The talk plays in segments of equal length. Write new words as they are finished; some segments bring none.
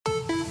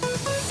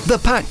The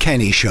Pat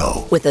Kenny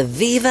Show with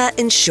Aviva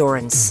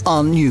Insurance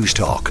on News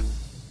Talk.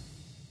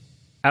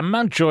 A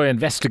Mountjoy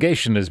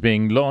investigation is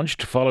being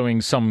launched following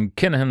some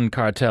Kinihan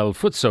cartel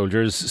foot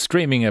soldiers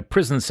streaming a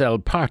prison cell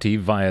party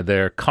via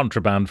their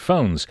contraband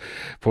phones.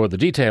 For the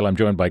detail, I'm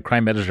joined by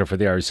crime editor for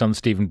the Irish Sun,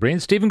 Stephen Breen.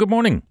 Stephen, good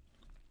morning.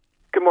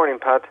 Good morning,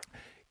 Pat.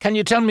 Can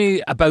you tell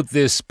me about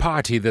this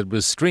party that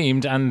was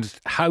streamed and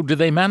how do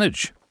they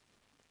manage?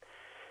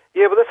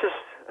 Yeah, well, this is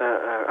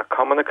a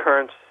common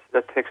occurrence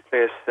that takes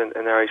place in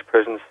Irish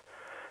prisons,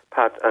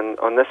 Pat, and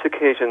on this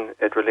occasion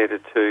it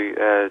related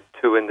to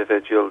two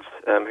individuals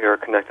who are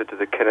connected to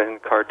the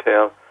Kinihan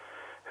cartel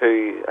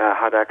who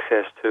had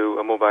access to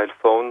a mobile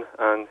phone,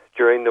 and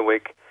during the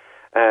week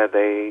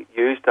they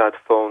used that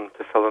phone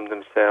to film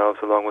themselves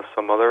along with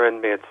some other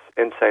inmates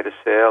inside a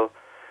cell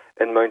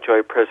in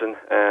Mountjoy prison.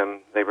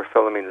 They were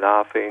filming,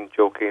 laughing,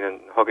 joking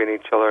and hugging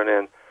each other, and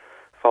then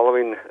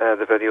following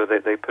the video,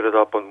 they put it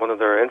up on one of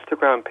their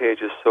Instagram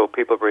pages so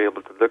people were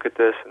able to look at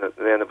this, and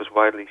then it was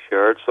widely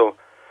shared. So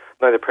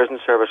now the prison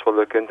service will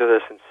look into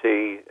this and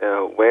see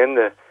when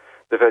the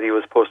video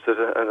was posted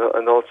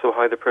and also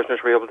how the prisoners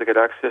were able to get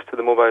access to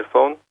the mobile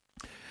phone.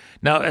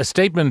 Now, a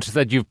statement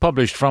that you've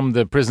published from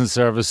the prison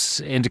service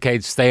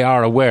indicates they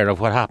are aware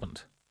of what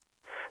happened.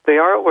 They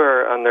are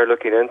aware and they're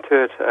looking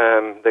into it.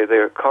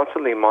 They're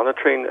constantly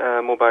monitoring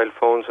mobile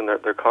phones, and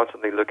they're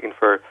constantly looking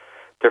for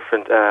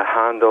different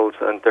handles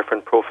and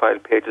different profile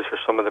pages for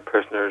some of the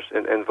prisoners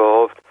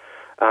involved.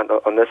 And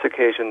on this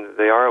occasion,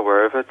 they are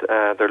aware of it.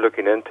 They're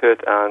looking into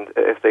it, and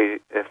if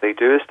they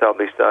do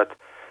establish that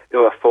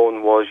a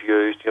phone was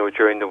used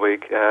during the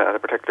week at a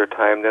particular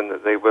time, then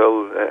they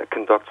will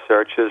conduct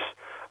searches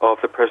of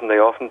the prison. They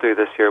often do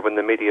this here when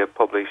the media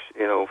publish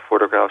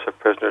photographs of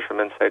prisoners from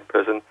inside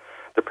prison.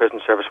 The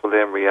prison service will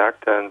then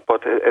react,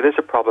 but it is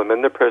a problem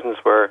in the prisons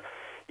where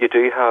you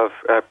do have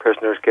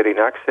prisoners getting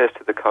access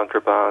to the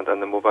contraband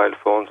and the mobile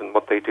phones, and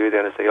what they do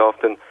then is they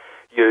often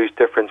use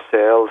different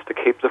cells to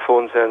keep the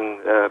phones in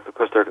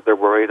because they're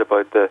worried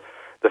about the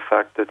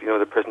fact that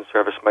the prison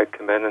service might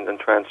come in and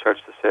try and search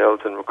the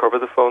cells and recover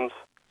the phones.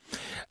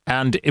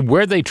 And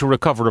were they to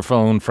recover a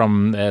phone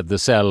from the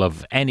cell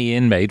of any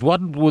inmate,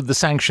 what would the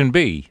sanction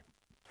be?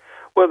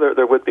 Well,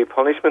 there would be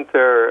punishment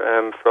there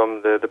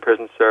from the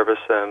prison service.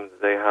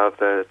 They have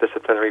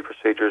disciplinary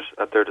procedures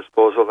at their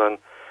disposal, and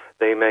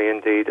they may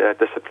indeed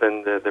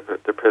discipline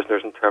the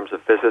prisoners in terms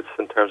of visits,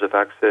 in terms of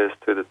access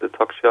to the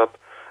tuck shop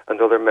and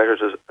other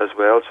measures as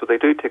well. So they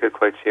do take it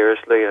quite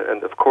seriously.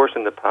 And of course,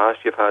 in the past,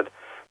 you've had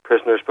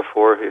prisoners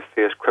before who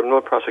faced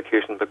criminal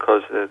prosecution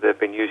because they've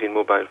been using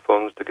mobile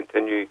phones to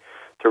continue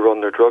to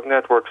run their drug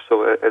networks.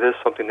 So it is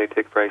something they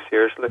take very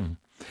seriously.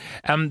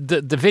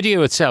 The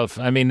video itself,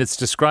 I mean, it's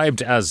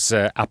described as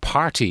a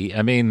party.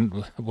 I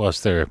mean,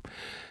 was there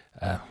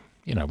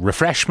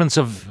refreshments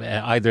of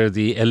either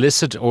the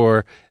illicit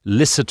or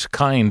licit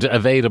kind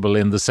available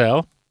in the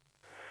cell?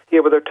 Yeah,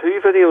 well, there are two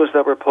videos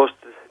that were posted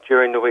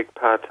during the week,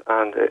 Pat,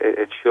 and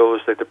it shows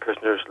that the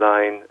prisoners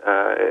lying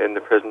in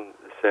the prison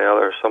cell,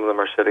 or some of them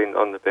are sitting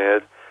on the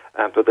bed.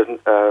 But in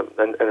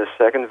a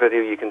second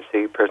video, you can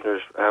see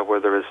prisoners where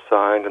there is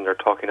sound, and they're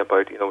talking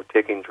about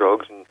taking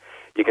drugs, and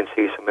you can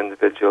see some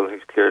individual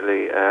who's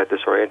clearly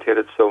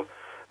disorientated. So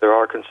there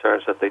are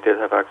concerns that they did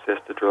have access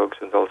to drugs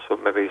and also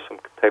maybe some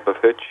type of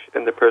hooch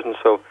in the prison.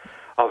 So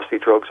obviously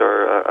drugs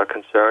are a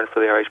concern for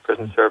the Irish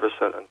Prison Service,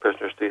 and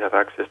prisoners do have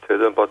access to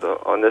them. But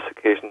on this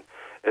occasion,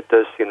 it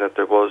does seem that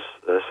there was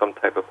some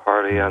type of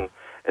party, and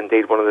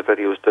indeed one of the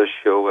videos does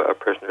show a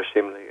prisoner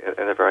seemingly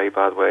in a very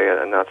bad way,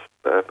 and that's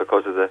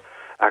because of the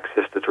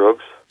access to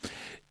drugs.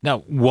 Now,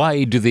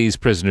 why do these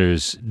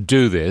prisoners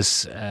do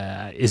this?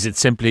 Is it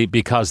simply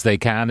because they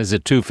can? Is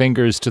it two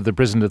fingers to the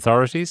prison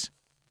authorities?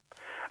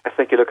 I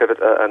think you look at it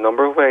a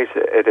number of ways.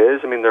 It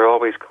is. I mean, they're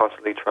always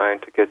constantly trying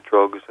to get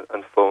drugs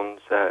and phones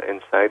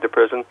inside the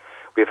prison.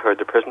 We've heard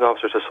the Prison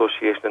Officers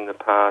Association in the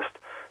past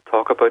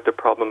talk about the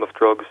problem of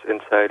drugs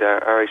inside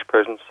Irish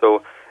prisons.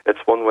 So it's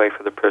one way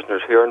for the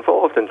prisoners who are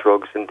involved in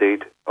drugs,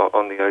 indeed,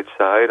 on the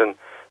outside, and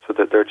so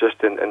that they're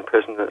just in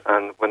prison,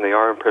 and when they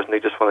are in prison, they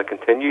just want to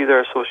continue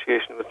their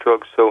association with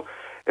drugs. So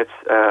it's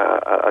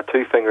a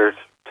two fingers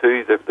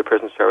to the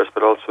prison service,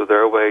 but also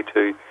their way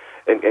to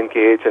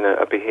engage in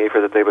a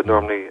behaviour that they would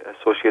normally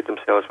associate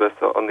themselves with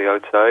on the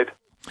outside.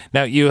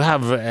 Now, you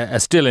have a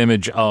still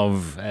image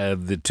of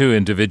the two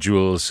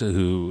individuals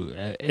who,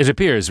 it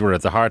appears, were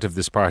at the heart of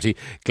this party,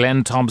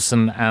 Glenn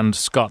Thompson and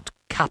Scott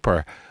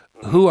Capper.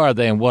 Who are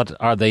they and what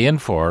are they in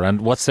for,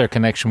 and what's their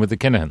connection with the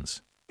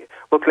Kinihans?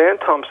 Well, Glenn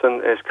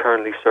Thompson is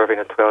currently serving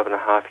a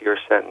 12.5-year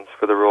sentence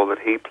for the role that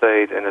he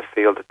played in a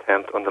failed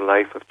attempt on the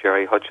life of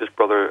Jerry Hutch's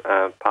brother,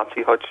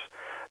 Patsy Hutch.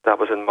 That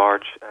was in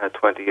March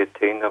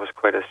 2018. That was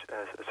quite a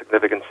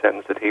significant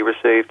sentence that he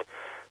received.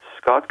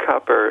 Scott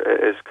Capper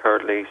is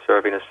currently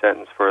serving a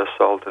sentence for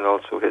assault and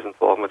also his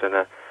involvement in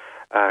a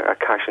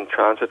cash in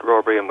transit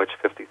robbery in which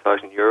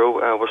 €50,000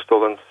 was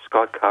stolen.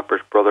 Scott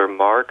Capper's brother,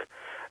 Mark,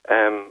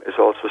 is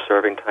also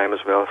serving time as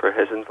well for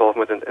his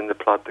involvement in the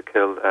plot to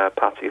kill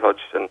Patsy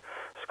Hutch. And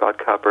Scott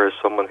Capper is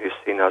someone who's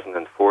seen as an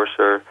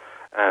enforcer,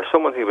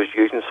 someone who was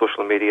using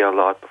social media a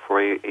lot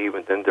before he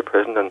went into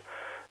prison, and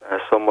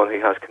someone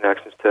who has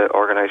connections to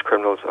organised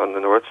criminals on the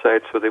north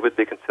side, so they would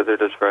be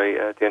considered as very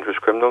dangerous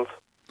criminals.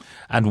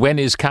 And when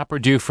is Capper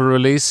due for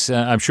release?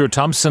 I'm sure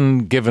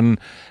Thompson, given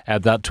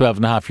that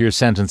 12.5-year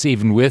sentence,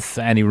 even with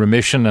any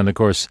remission, and of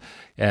course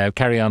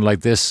carry on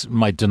like this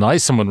might deny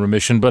someone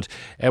remission, but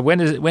when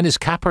is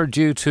Capper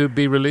due to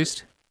be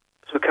released?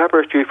 So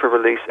Capper is due for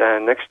release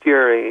next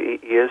year.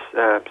 He is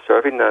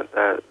serving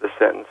the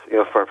sentence,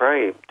 for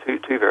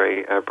two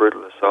very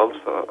brutal assaults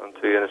on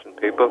two innocent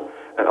people,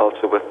 and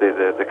also with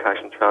the cash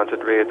and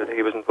transit raid that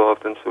he was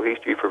involved in. So he's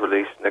due for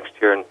release next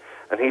year,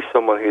 and he's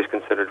someone who's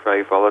considered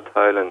very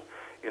volatile and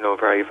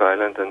very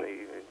violent. And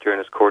during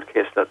his court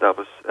case, that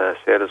was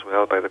said as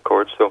well by the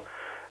court. So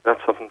that's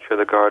something I'm sure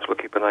the guards will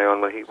keep an eye on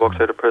when he walks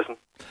out of prison.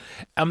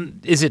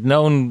 Is it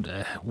known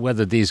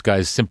whether these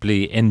guys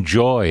simply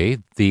enjoy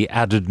the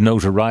added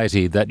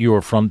notoriety that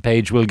your front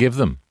page will give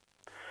them?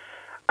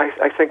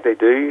 I think they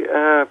do,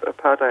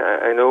 Pat.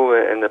 I know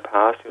in the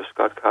past,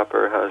 Scott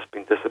Capper has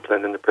been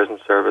disciplined in the prison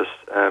service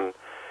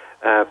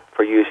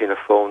for using a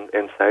phone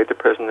inside the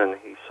prison, and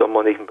he's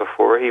someone even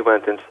before he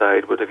went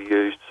inside would have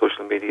used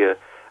social media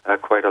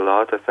quite a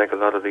lot. I think a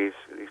lot of these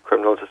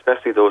criminals,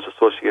 especially those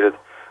associated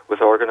with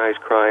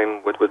organised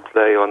crime, would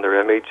play on their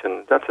image,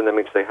 and that's an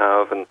image they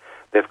have and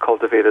they've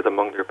cultivated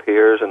among their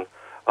peers, and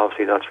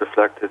obviously that's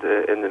reflected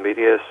in the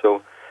media.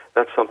 So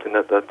that's something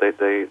that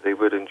they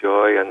would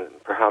enjoy, and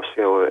perhaps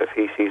if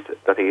he sees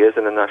that he is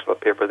in a national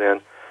paper,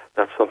 then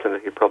that's something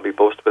that he'd probably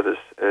boast with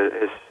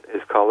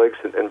his colleagues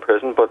in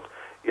prison. But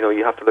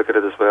you have to look at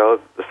it as well.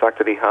 The fact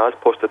that he has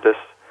posted this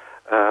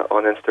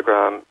on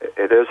Instagram,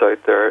 it is out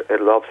there.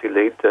 It'll obviously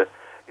lead to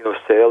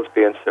sales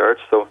being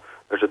searched, so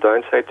there's a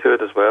downside to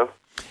it as well.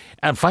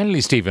 And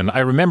finally, Stephen, I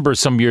remember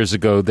some years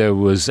ago there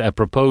was a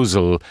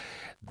proposal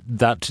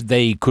that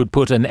they could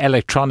put an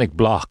electronic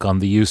block on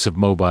the use of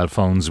mobile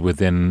phones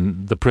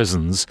within the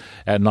prisons,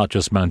 not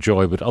just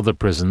Mountjoy but other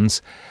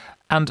prisons.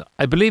 And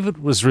I believe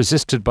it was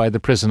resisted by the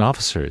prison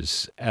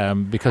officers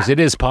because it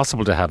is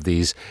possible to have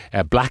these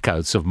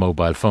blackouts of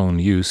mobile phone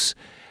use.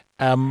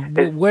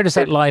 Where does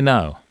that lie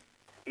now?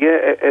 Yeah,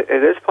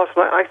 it is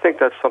possible. I think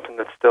that's something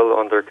that's still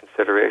under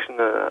consideration.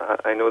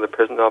 I know the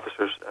Prison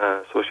Officers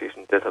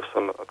Association did have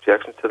some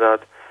objections to that.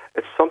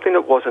 It's something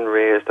that wasn't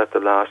raised at the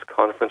last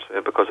conference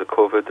because of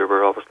COVID. There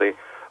were obviously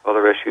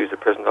other issues the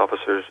prison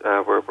officers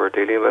were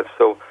dealing with.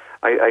 So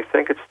I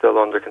think it's still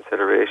under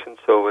consideration.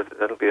 So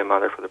it'll be a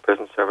matter for the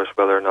prison service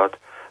whether or not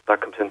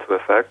that comes into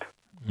effect.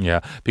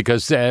 Yeah,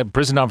 because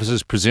prison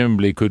officers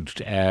presumably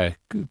could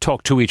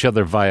talk to each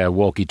other via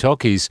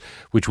walkie-talkies,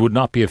 which would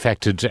not be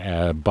affected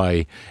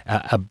by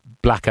a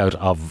blackout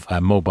of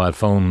mobile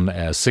phone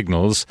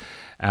signals.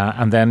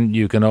 And then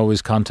you can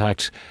always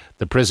contact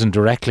the prison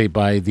directly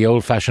by the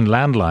old-fashioned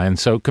landline.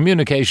 So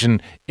communication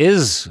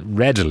is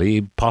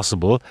readily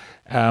possible,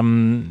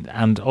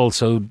 and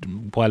also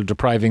while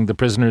depriving the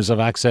prisoners of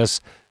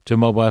access to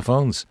mobile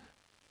phones.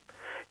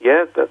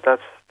 Yeah,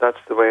 that's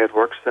the way it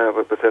works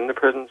within the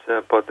prisons,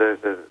 but the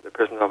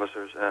prison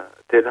officers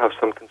did have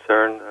some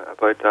concern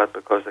about that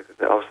because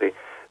obviously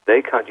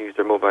they can't use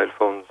their mobile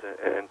phones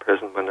in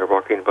prison when they're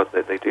working, but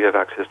they do have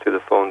access to the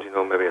phones,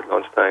 maybe at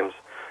lunch times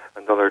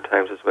and other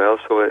times as well.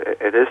 So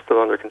it is still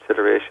under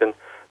consideration.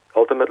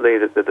 Ultimately,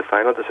 the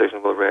final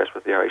decision will rest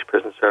with the Irish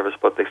Prison Service,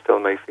 but they still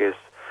may face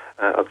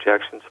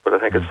objections. But I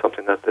think it's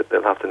something that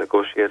they'll have to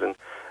negotiate and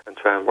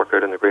try and work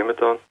out an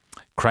agreement on.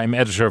 Crime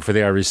Editor for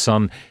the Irish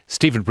Sun,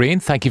 Stephen Breen,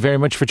 thank you very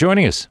much for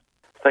joining us.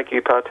 Thank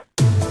you, Pat.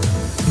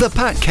 The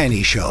Pat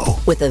Kenny Show.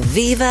 With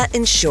Aviva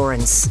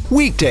Insurance.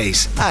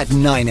 Weekdays at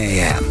 9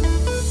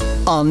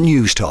 a.m. on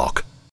News Talk.